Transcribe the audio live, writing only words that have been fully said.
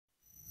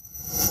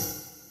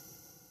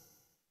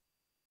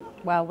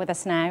Well, with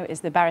us now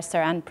is the barrister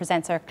and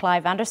presenter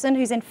Clive Anderson,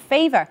 who's in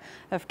favour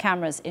of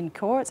cameras in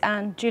court,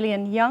 and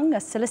Julian Young, a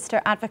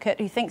solicitor advocate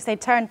who thinks they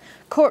turn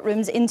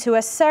courtrooms into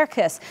a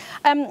circus.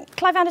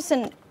 Clive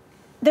Anderson,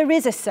 there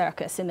is a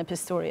circus in the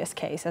Pistorius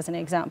case, as an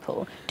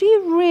example. Do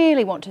you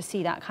really want to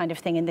see that kind of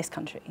thing in this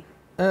country?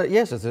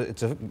 Yes,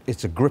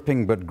 it's a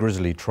gripping but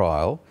grisly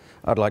trial.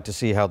 I'd like to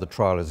see how the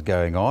trial is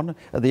going on.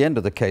 At the end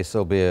of the case,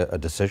 there'll be a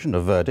decision, a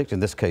verdict. In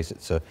this case,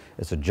 it's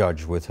a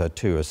judge with her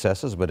two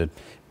assessors, but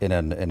in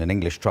an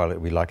English trial, it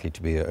would be likely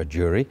to be a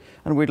jury.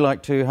 And we'd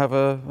like to have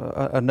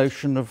a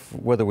notion of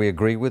whether we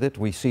agree with it,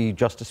 we see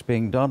justice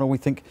being done, or we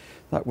think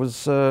that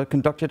was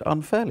conducted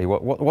unfairly.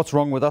 What's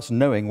wrong with us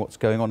knowing what's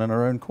going on in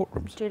our own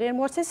courtrooms? Julian,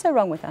 what is so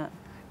wrong with that?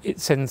 It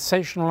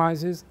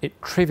sensationalises, it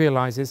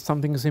trivialises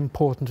something as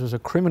important as a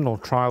criminal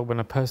trial,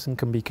 when a person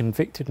can be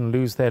convicted and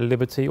lose their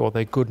liberty or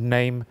their good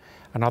name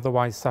and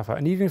otherwise suffer.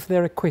 And even if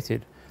they're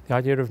acquitted, the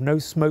idea of no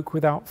smoke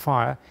without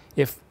fire,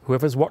 if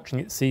whoever's watching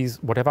it sees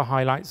whatever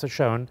highlights are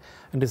shown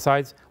and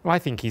decides, well, I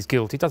think he's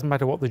guilty, it doesn't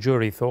matter what the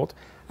jury thought,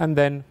 and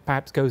then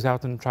perhaps goes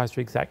out and tries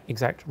to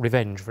exact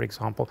revenge, for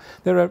example.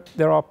 There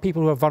are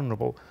people who are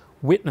vulnerable,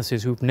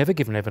 witnesses who've never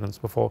given evidence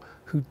before,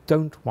 who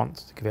don't want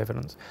to give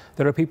evidence.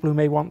 There are people who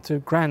may want to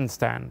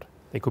grandstand.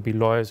 They could be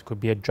lawyers, it could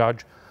be a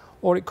judge,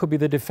 or it could be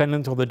the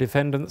defendant or the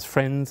defendant's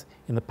friends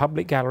in the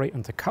public gallery,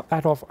 and to cut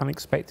that off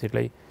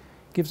unexpectedly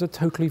gives a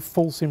totally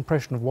false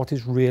impression of what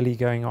is really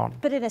going on.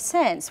 But in a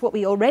sense, what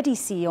we already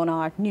see on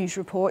our news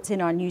reports,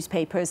 in our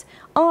newspapers,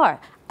 are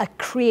a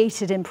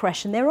created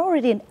impression. They're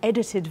already an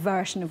edited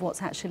version of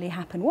what's actually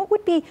happened. What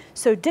would be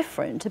so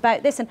different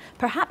about this? And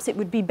perhaps it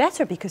would be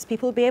better because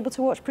people will be able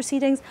to watch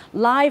proceedings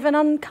live and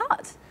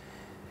uncut.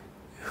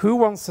 Who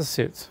wants to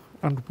sit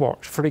and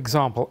watch, for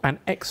example, an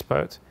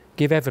expert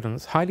give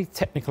evidence, highly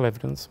technical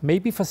evidence,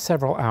 maybe for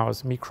several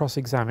hours, and be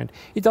cross-examined?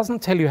 It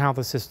doesn't tell you how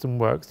the system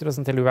works. It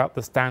doesn't tell you about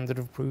the standard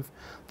of proof,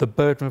 the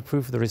burden of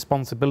proof, the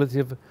responsibility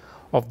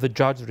of the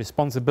judge, the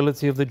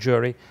responsibility of the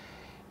jury.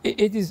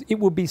 It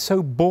would be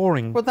so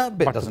boring. Well, that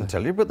bit doesn't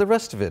tell you, but the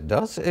rest of it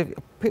does.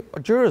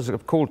 Jurors are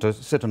called to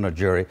sit on a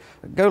jury,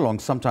 go along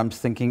sometimes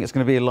thinking it's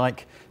going to be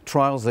like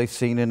trials they've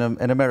seen in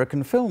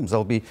American films.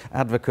 There'll be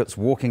advocates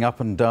walking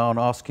up and down,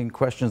 asking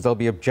questions. There'll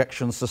be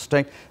objections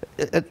sustained.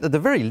 At the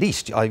very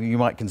least, you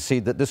might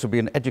concede that this will be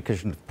an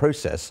educational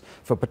process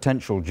for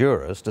potential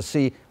jurors to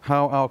see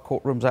how our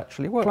courtrooms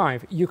actually work.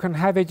 Clive, you can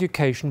have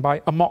education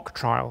by a mock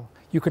trial.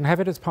 You can have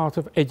it as part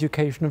of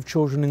education of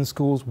children in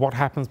schools, what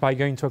happens by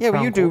going to a Crown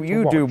Court to watch.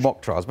 You do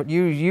mock trials, but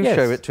you yes.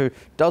 show it to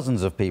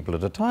dozens of people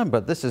at a time,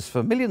 but this is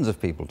for millions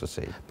of people to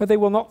see. But they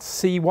will not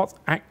see what's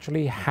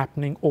actually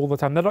happening all the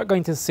time. They're not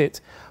going to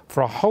sit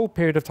for a whole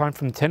period of time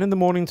from 10 in the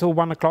morning till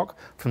 1 o'clock,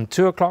 from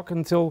 2 o'clock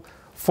until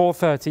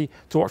 4:30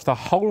 to watch the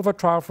whole of a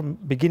trial from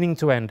beginning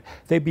to end.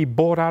 They'd be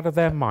bored out of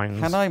their minds.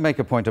 Can I make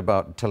a point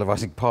about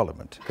televising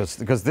Parliament?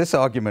 Because this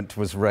argument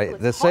was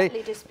raised. Well,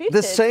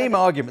 the same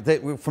argument.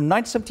 From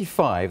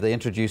 1975, they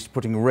introduced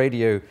putting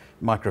radio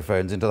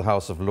microphones into the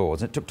House of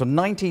Lords. It took to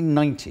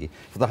 1990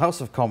 for the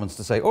House of Commons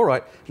to say, all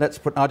right, let's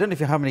put... I don't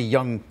know how many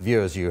young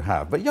viewers you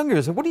have, but young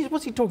viewers,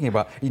 what's he talking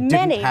about? You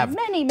many,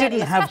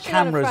 didn't have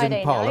cameras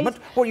in Parliament.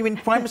 Night. What, you mean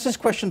Prime Minister's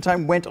question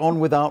time went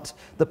on without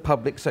the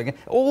public saying it?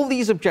 All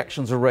these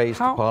objections are raised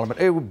to Parliament.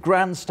 It would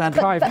grandstand.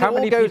 Clive, how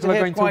many people are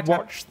going to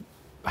watch...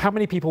 How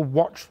many people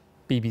watch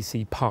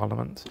BBC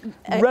Parliament?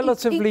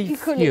 Relatively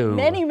few.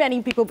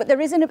 Many people, but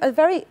there is a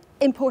very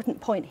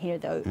important point here,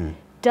 though.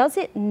 Does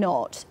it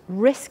not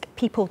risk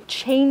people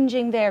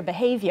changing their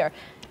behaviour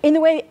in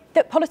the way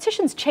that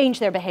politicians change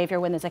their behaviour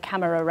when there's a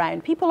camera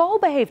around? People all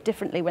behave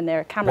differently when there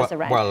are cameras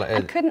around.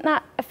 And couldn't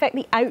that affect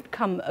the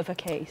outcome of a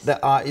case?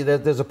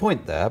 There's a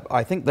point there.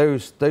 I think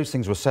those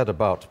things were said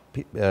about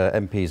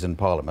MPs in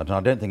Parliament, and I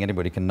don't think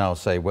anybody can now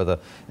say whether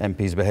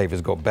MPs' behaviour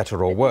has got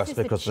better or worse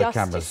because of the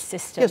cameras.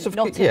 System,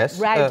 not a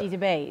rowdy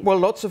debate. Well,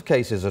 lots of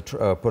cases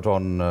are put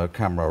on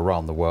camera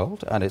around the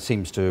world, and it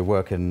seems to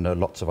work in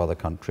lots of other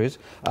countries.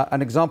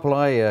 An example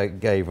I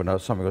gave when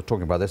somebody was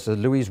talking about this is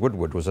Louise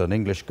Woodward was an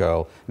English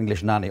girl,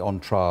 English nanny on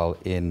trial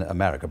in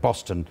America,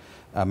 Boston,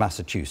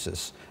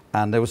 Massachusetts.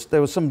 And there was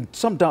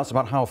some doubts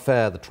about how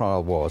fair the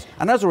trial was.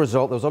 And as a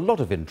result, there was a lot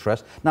of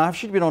interest. Now, if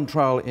she'd been on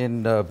trial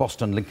in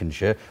Boston,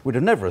 Lincolnshire, we'd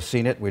have never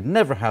seen it. We'd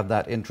never had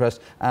that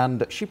interest.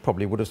 And she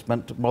probably would have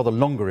spent rather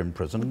longer in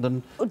prison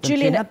than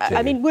Julian, she had to.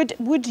 I mean,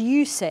 would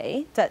you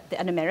say that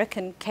an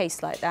American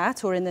case like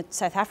that, or in the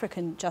South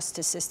African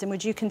justice system,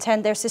 would you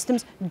contend their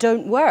systems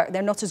don't work?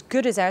 They're not as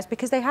good as ours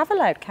because they have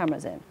allowed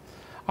cameras in?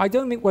 I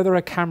don't think whether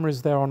a camera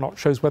is there or not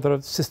shows whether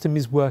a system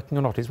is working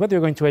or not. It's whether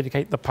you're going to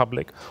educate the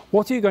public.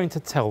 What are you going to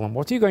tell them?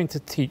 What are you going to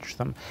teach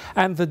them?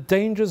 And the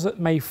dangers that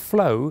may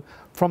flow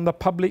from the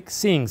public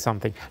seeing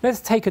something. Let's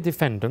take a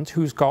defendant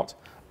who's got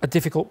a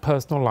difficult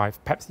personal life,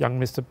 perhaps young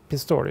Mr.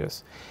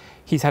 Pistorius.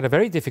 He's had a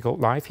very difficult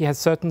life. He has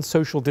certain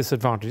social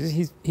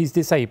disadvantages. He's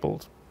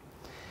disabled.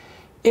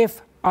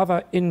 If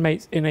other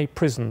inmates in a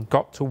prison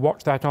got to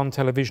watch that on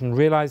television,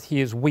 realise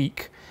he is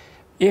weak,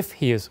 if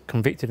he is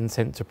convicted and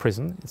sent to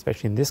prison,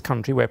 especially in this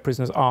country where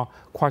prisoners are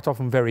quite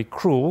often very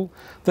cruel,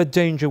 the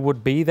danger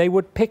would be they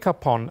would pick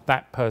upon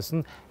that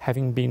person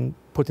having been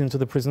put into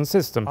the prison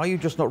system. Are you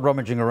just not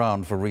rummaging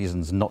around for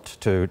reasons not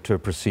to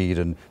proceed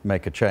and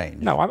make a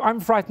change? No, I'm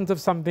frightened of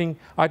something,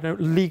 I don't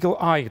know, legal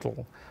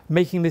idol,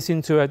 making this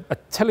into a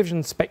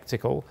television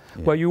spectacle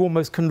where you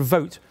almost can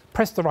vote.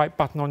 Press the right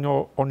button on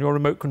your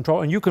remote control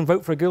and you can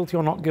vote for a guilty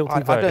or not guilty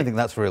verdict. I don't think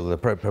that's really the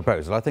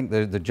proposal. I think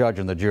the judge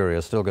and the jury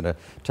are still going to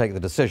take the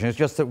decision. It's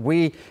just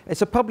that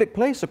it's a public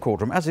place, a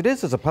courtroom, as it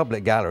is as a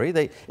public gallery.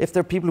 If there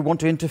are people who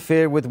want to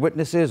interfere with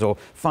witnesses or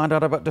find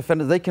out about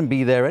defendants, they can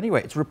be there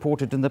anyway. It's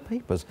reported in the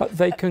papers. But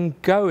they can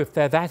go, if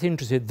they're that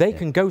interested, they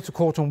can go to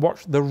court and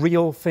watch the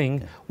real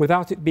thing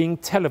without it being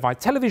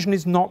televised. Television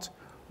is not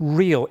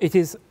real. It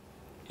is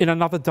in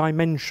another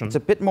dimension. It's a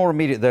bit more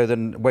immediate, though,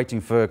 than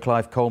waiting for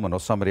Clive Coleman or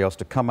somebody else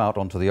to come out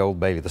onto the Old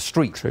Bailey, the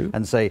street,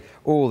 and say,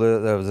 oh,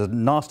 there was a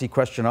nasty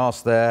question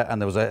asked there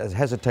and there was a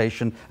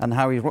hesitation, and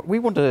how we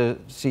want to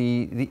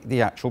see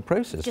the actual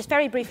process. Just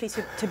very briefly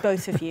to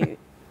both of you,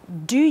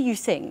 do you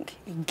think,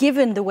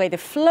 given the way the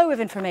flow of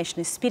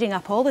information is speeding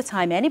up all the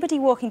time, anybody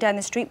walking down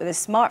the street with a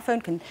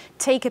smartphone can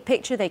take a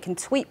picture, they can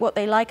tweet what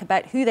they like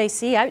about who they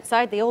see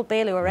outside the Old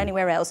Bailey or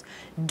anywhere else,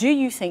 do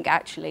you think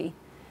actually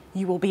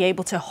you will be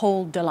able to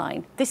hold the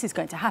line? This is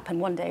going to happen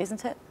one day,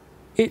 isn't it?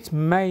 It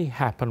may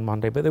happen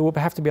one day, but there will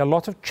have to be a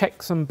lot of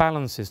checks and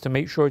balances to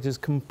make sure it is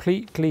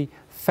completely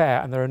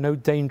fair and there are no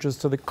dangers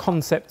to the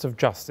concept of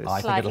justice. I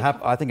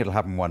think it'll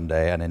happen one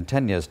day, and in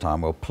 10 years'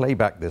 time we'll play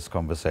back this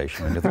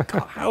conversation and you'll think,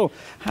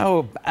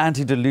 how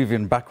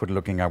antediluvian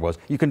backward-looking I was.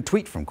 You can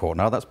tweet from court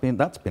now. That's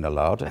been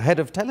allowed ahead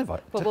of televising.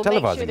 Well, we'll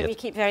make sure that we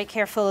keep very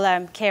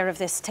careful care of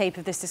this tape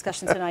of this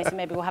discussion tonight, and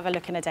maybe we'll have a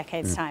look in a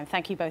decade's time.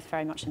 Thank you both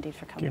very much indeed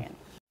for coming in.